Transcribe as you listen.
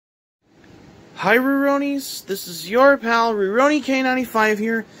Hi Ruronis, this is your pal Ruroni K95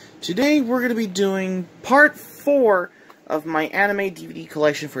 here. Today we're going to be doing part 4 of my anime DVD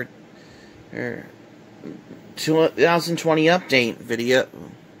collection for 2020 update video,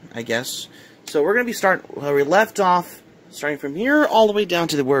 I guess. So we're going to be starting where we left off, starting from here all the way down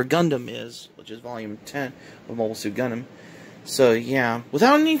to where Gundam is, which is volume 10 of Mobile Suit Gundam. So yeah,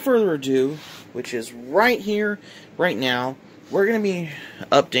 without any further ado, which is right here, right now, we're going to be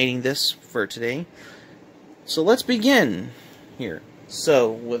updating this for today. So let's begin here.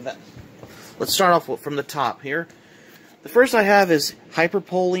 So with that, let's start off from the top here. The first I have is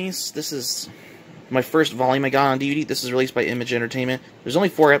Hyperpolice. This is my first volume I got on DVD. This is released by Image Entertainment. There's only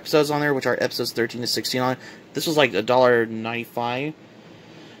 4 episodes on there, which are episodes 13 to 16 on. This was like $1.95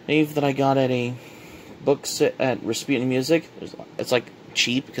 that I got at a book set at Rasputin Music. It's like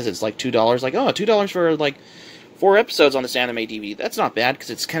cheap because it's like $2. Like, oh, $2 for like 4 episodes on this anime DVD. That's not bad because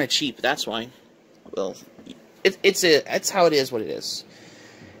it's kind of cheap. That's why. Well, it's how it is what it is.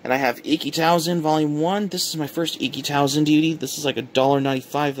 And I have Ikki Tousen Volume 1. This is my first Ikki Tousen DVD. This is like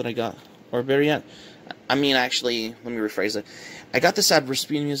 $1.95 that I got. Or better yet, I mean, actually, let me rephrase it. I got this at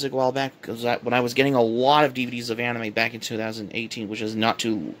Rasputin Music a while back because when I was getting a lot of DVDs of anime back in 2018, which is not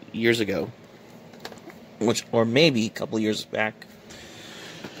 2 years ago. Or maybe a couple years back.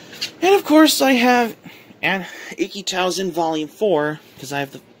 And of course, I have Ikki Tousen Volume 4, because I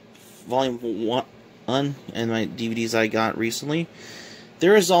have the Volume 1 and my DVDs I got recently.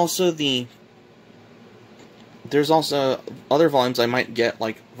 There's also other volumes I might get,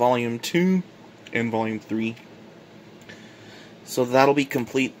 like Volume 2 and Volume 3. So that'll be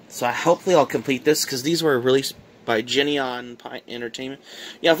complete. So hopefully I'll complete this, because these were released by Geneon Entertainment.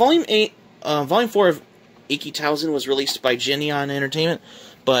 Yeah, Volume 4 of Ikki Tousen was released by Geneon Entertainment,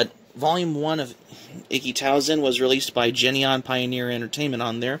 but Volume 1 of Ikki Tousen was released by Geneon Pioneer Entertainment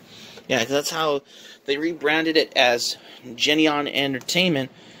on there. Yeah, because that's how they rebranded it as Geneon Entertainment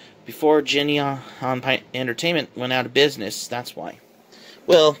before Geneon Entertainment went out of business. That's why.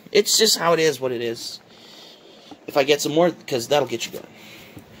 Well, it's just how it is what it is. If I get some more, because that'll get you going.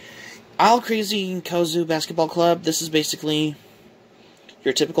 All Crazy Kozu Basketball Club. This is basically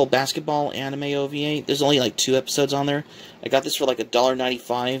your typical basketball anime OVA. There's only like 2 episodes on there. I got this for like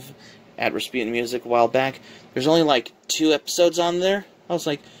 $1.95 at Rasputin Music a while back. There's only like 2 episodes on there. I was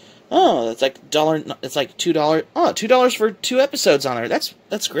like, oh, that's like it's like $2. Oh, $2 for 2 episodes on there.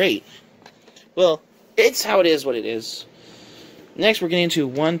 That's great. Well, it's how it is what it is. Next, we're getting into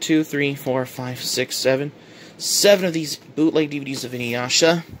 1, 2, 3, 4, 5, 6, 7. 7 of these bootleg DVDs of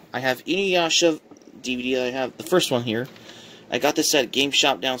Inuyasha. I have Inuyasha DVD. I have the first one here. I got this at Game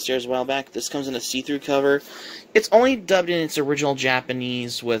Shop downstairs a while back. This comes in a see-through cover. It's only dubbed in its original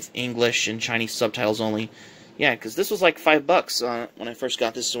Japanese with English and Chinese subtitles only. Yeah, because this was like $5 when I first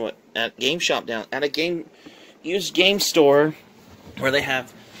got this at Game Shop at a used game store where they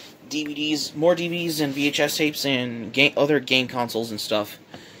have DVDs, more DVDs and VHS tapes and other game consoles and stuff,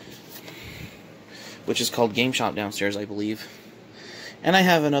 which is called Game Shop downstairs, I believe. And I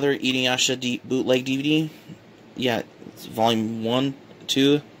have another Inuyasha bootleg DVD. Yeah, it's Volume 1,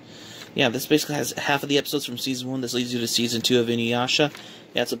 2. Yeah, this basically has half of the episodes from Season 1. This leads you to Season 2 of Inuyasha.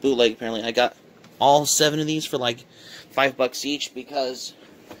 Yeah, it's a bootleg, apparently. I got all 7 of these for like $5 each, because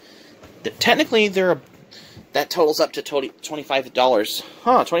technically that totals up to $25.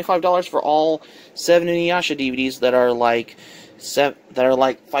 Huh, $25 for all 7 Inuyasha DVDs that are like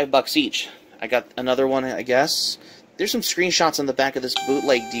 $5 each. I got another one, I guess. There's some screenshots on the back of this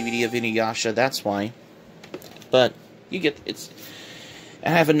bootleg DVD of Inuyasha, that's why. But you get I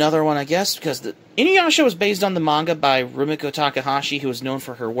have another one, I guess, because the Inuyasha was based on the manga by Rumiko Takahashi, who is known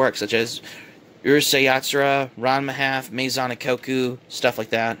for her work, such as Urusei Yatsura, Ranma Half, Maison Ikkoku, stuff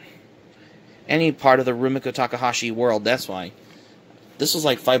like that. Any part of the Rumiko Takahashi world, that's why. This was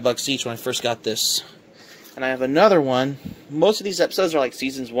like $5 each when I first got this. And I have another one. Most of these episodes are like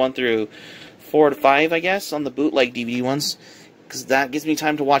seasons 1 through 4 to 5, I guess, on the bootleg DVD ones, because that gives me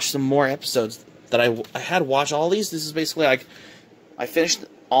time to watch some more episodes that I had to watch all these. This is basically like I finished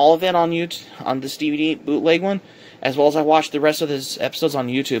all of it on this DVD bootleg one, as well as I watched the rest of these episodes on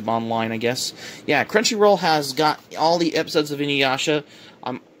YouTube online, I guess. Yeah, Crunchyroll has got all the episodes of Inuyasha.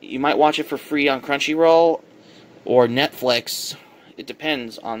 You might watch it for free on Crunchyroll or Netflix. It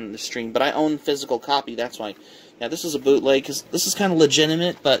depends on the stream, but I own physical copy, that's why. Yeah, this is a bootleg, because this is kind of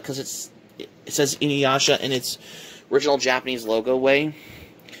legitimate, but because it says Inuyasha in its original Japanese logo way.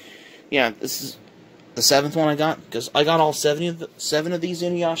 Yeah, this is the 7th one I got, because I got all 7 of these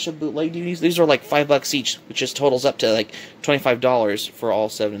Inuyasha bootleg DVDs. These are like $5 each, which just totals up to like $25 for all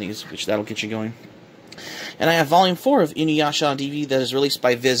 7 of these, which that'll get you going. And I have Volume 4 of Inuyasha on DVD that is released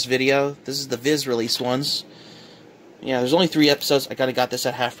by Viz Video. This is the Viz release ones. Yeah, there's only 3 episodes. I kinda got this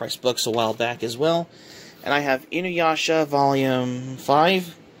at Half Price Books a while back as well. And I have Inuyasha Volume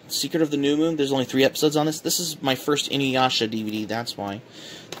 5, Secret of the New Moon. There's only 3 episodes on this. This is my first Inuyasha DVD, that's why.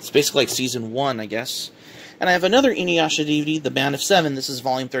 It's basically like Season 1, I guess. And I have another Inuyasha DVD, The Band of 7. This is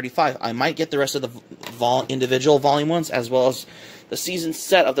Volume 35. I might get the rest of the individual volume ones, as well as the season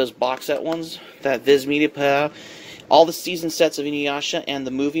set of those box set ones that Viz Media put out. All the season sets of Inuyasha and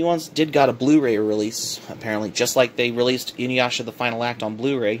the movie ones did got a Blu-ray release, apparently, just like they released Inuyasha The Final Act on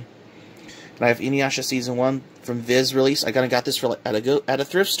Blu-ray. And I have Inuyasha Season 1 from Viz release. I got this for at a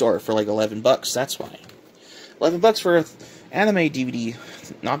thrift store for like $11, that's why. $11 for an anime DVD,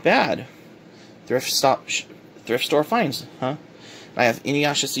 not bad. Thrift store finds, huh? I have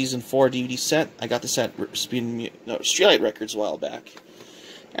Inuyasha Season 4 DVD set. I got this at Streetlight Records a while back.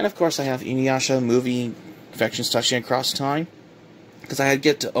 And of course I have Inuyasha movie Affections Touching Across Time, because I had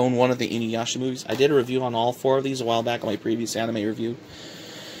get to own one of the Inuyasha movies. I did a review on all 4 of these a while back on my previous anime review.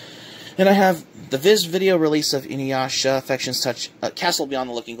 And I have the Viz Video release of Inuyasha Affections Castle Beyond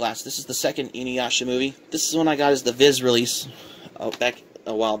the Looking Glass. This is the second Inuyasha movie. This is one I got as the Viz release back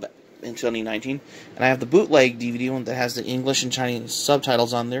a while back in 2019. And I have the bootleg DVD one that has the English and Chinese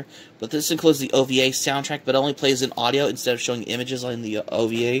subtitles on there. But this includes the OVA soundtrack, but it only plays in audio instead of showing images on the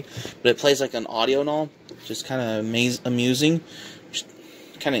OVA. But it plays like an audio and all. Just kind of amusing.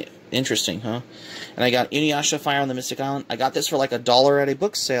 Kind of interesting, huh? And I got Inuyasha Fire on the Mystic Island. I got this for like $1 at a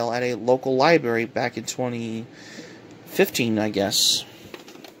book sale at a local library back in 2015, I guess.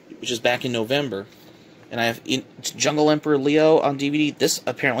 Which is back in November. And I have Jungle Emperor Leo on DVD. This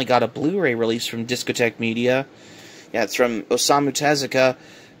apparently got a Blu-ray release from Discotek Media. Yeah, it's from Osamu Tezuka,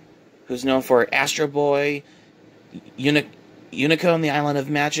 who's known for Astro Boy, Unico and the Island of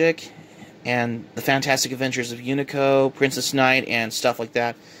Magic, and The Fantastic Adventures of Unico, Princess Knight, and stuff like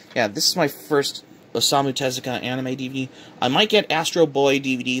that. Yeah, this is my first Osamu Tezuka anime DVD. I might get Astro Boy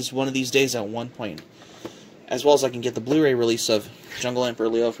DVDs one of these days at one point, as well as I can get the Blu-ray release of Jungle Emperor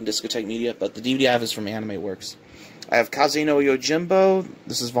Leo from Discotek Media, but the DVD I have is from Anime Works. I have Kaze no Yojimbo.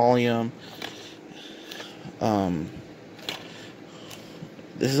 This is volume... this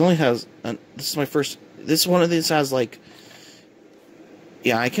only has... this is my first... This one of these has, like...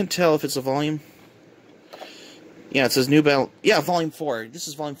 Yeah, I can't tell if it's a volume. Yeah, it says New Bell... Yeah, volume 4. This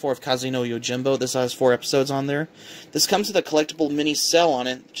is volume 4 of Kaze no Yojimbo. This has 4 episodes on there. This comes with a collectible mini cell on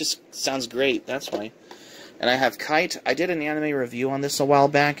it. Just sounds great, that's why. And I have Kite. I did an anime review on this a while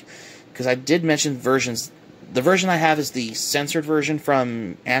back, because I did mention versions. The version I have is the censored version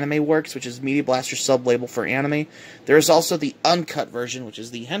from Anime Works, which is Media Blaster sub-label for anime. There is also the uncut version, which is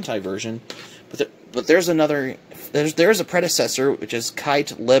the hentai version. But there's another... There's a predecessor, which is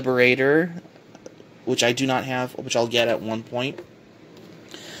Kite Liberator, which I do not have, which I'll get at one point.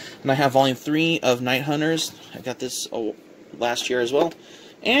 And I have Volume 3 of Night Hunters. I got this last year as well.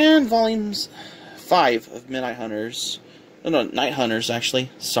 And Volumes 5 of Midnight Hunters. No, Night Hunters, actually.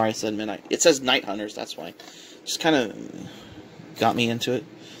 Sorry, I said Midnight. It says Night Hunters, that's why. Just kind of got me into it.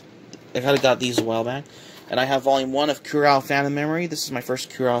 I kind of got these a while back. And I have Volume 1 of Kurao Phantom Memory. This is my first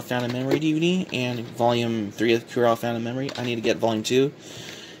Kurao Phantom Memory DVD. And Volume 3 of Kurao Phantom Memory. I need to get Volume 2.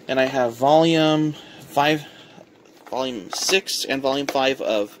 And I have Volume 5, Volume 6, and Volume 5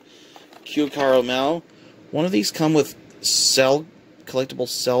 of Kyokaro Mel. One of these come with collectible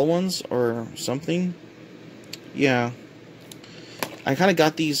cell ones or something. Yeah. I kind of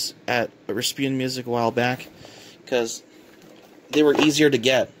got these at Rasputin Music a while back because they were easier to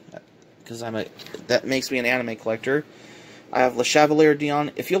get. Because that makes me an anime collector. I have Le Chevalier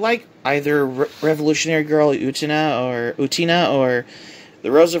Dion. If you like either Revolutionary Girl Utena or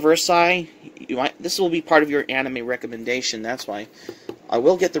The Rose of Versailles, this will be part of your anime recommendation. That's why I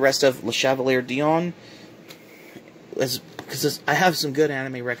will get the rest of Le Chevalier Dion, because I have some good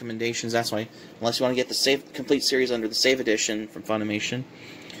anime recommendations. That's why, unless you want to get the complete series under the Save Edition from Funimation.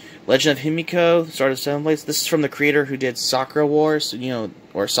 Legend of Himiko, started 7th place. This is from the creator who did Sakura Wars,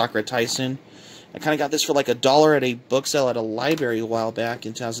 or Sakura Tyson. I kind of got this for like $1 at a book sale at a library a while back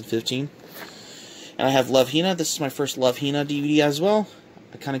in 2015. And I have Love Hina. This is my first Love Hina DVD as well.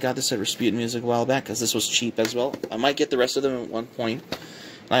 I kind of got this at Rasputin Music a while back because this was cheap as well. I might get the rest of them at one point.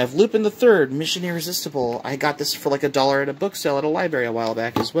 And I have Lupin the Third, Mission Irresistible. I got this for like $1 at a book sale at a library a while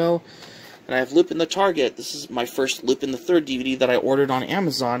back as well. And I have Lupin the Target. This is my first Lupin the Third DVD that I ordered on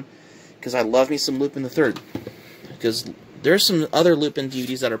Amazon because I love me some Lupin the Third. Because there's some other Lupin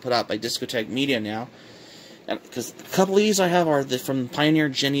DVDs that are put out by Discotek Media now. because a couple of these I have are from Pioneer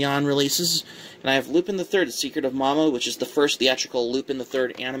Geneon releases, and I have Lupin the Third: The Secret of Mamo, which is the first theatrical Lupin the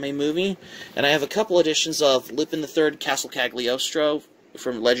Third anime movie, and I have a couple editions of Lupin the Third: Castle Cagliostro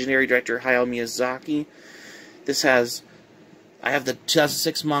from legendary director Hayao Miyazaki. I have the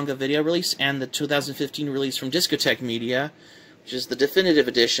 2006 manga video release and the 2015 release from Discotek Media, which is the definitive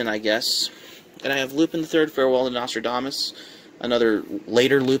edition, I guess. And I have Lupin the Third: Farewell to Nostradamus, another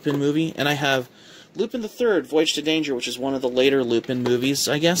later Lupin movie, and I have Lupin the Third: Voyage to Danger, which is one of the later Lupin movies,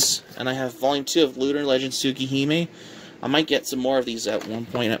 I guess. And I have Volume 2 of Lunar Legend Tsukihime. I might get some more of these at one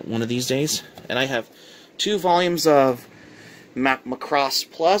point at one of these days. And I have 2 volumes of Macross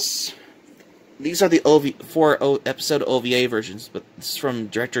Plus. These are the 4-episode OVA versions, but this is from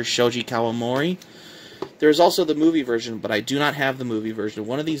director Shoji Kawamori. There's also the movie version, but I do not have the movie version.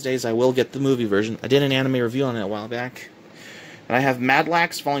 One of these days I will get the movie version. I did an anime review on it a while back. And I have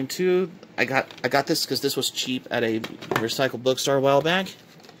Madlax Volume 2. I got this because this was cheap at a recycled bookstore a while back.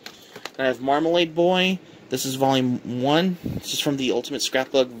 And I have Marmalade Boy. This is Volume 1. This is from the Ultimate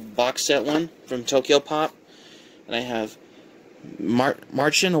Scrapbook box set one from Tokyo Pop. And I have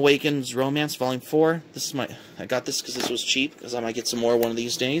Martian Awakens Romance Volume 4. I got this because this was cheap, because I might get some more one of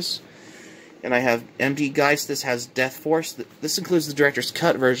these days. And I have MD Geist. This has Death Force. This includes the director's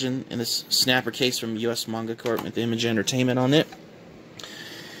cut version in this snapper case from US Manga Corp with Image Entertainment on it.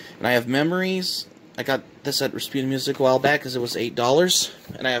 And I have Memories. I got this at Rasputin Music a while back because it was $8.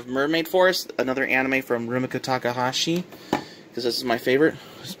 And I have Mermaid Forest, another anime from Rumiko Takahashi, because this is my favorite.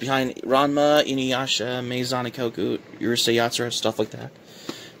 It's behind Ranma, Inuyasha, Maison Ikkoku, Urusei Yatsura, stuff like that.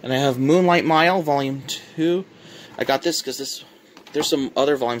 And I have Moonlight Mile, Volume 2. I got this because there's some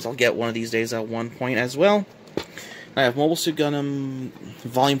other volumes I'll get one of these days at one point as well. I have Mobile Suit Gundam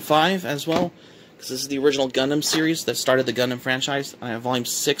Volume 5 as well, because this is the original Gundam series that started the Gundam franchise. I have Volume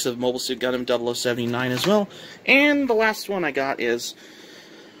 6 of Mobile Suit Gundam 0079 as well. And the last one I got is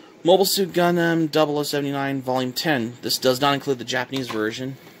Mobile Suit Gundam 0079 Volume 10. This does not include the Japanese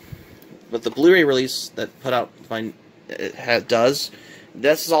version, but the Blu-ray release that put out by it does.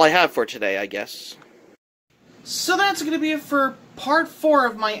 This is all I have for today, I guess. So that's going to be it for Part 4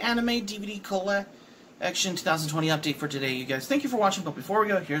 of my anime DVD collection 2020 update for today, you guys. Thank you for watching, but before we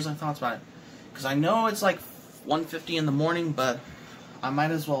go, here's my thoughts about it. Because I know it's like 1:50 in the morning, but I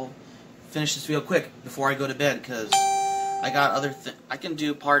might as well finish this video quick before I go to bed, because I got I can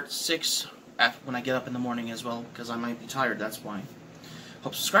do Part 6 when I get up in the morning as well, because I might be tired, that's why.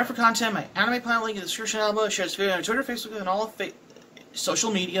 Hope subscribe for content. My anime plan link in the description down below. Share this video on Twitter, Facebook, and all of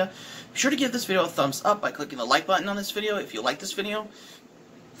social media. Be sure to give this video a thumbs up by clicking the like button on this video if you like this video.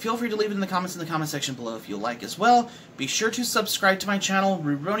 Feel free to leave it in the comments section below if you like as well. Be sure to subscribe to my channel,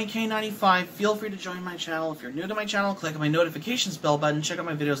 RurouniK95. Feel free to join my channel. If you're new to my channel, click on my notifications bell button. Check out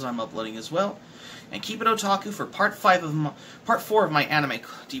my videos that I'm uploading as well. And keep it otaku for Part 4 of my anime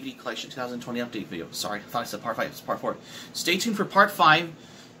DVD collection 2020 update video. Sorry, I thought I said Part 5. It's Part 4. Stay tuned for Part 5,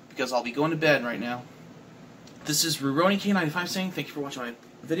 because I'll be going to bed right now. This is RurouniK95 saying thank you for watching my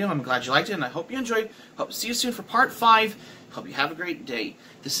video. I'm glad you liked it, and I hope you enjoyed. Hope to see you soon for Part 5. Hope you have a great day.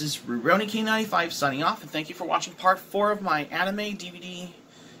 This is RurouniK95 signing off, and thank you for watching Part 4 of my anime DVD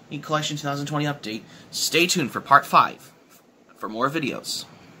collection 2020 update. Stay tuned for Part 5 for more videos.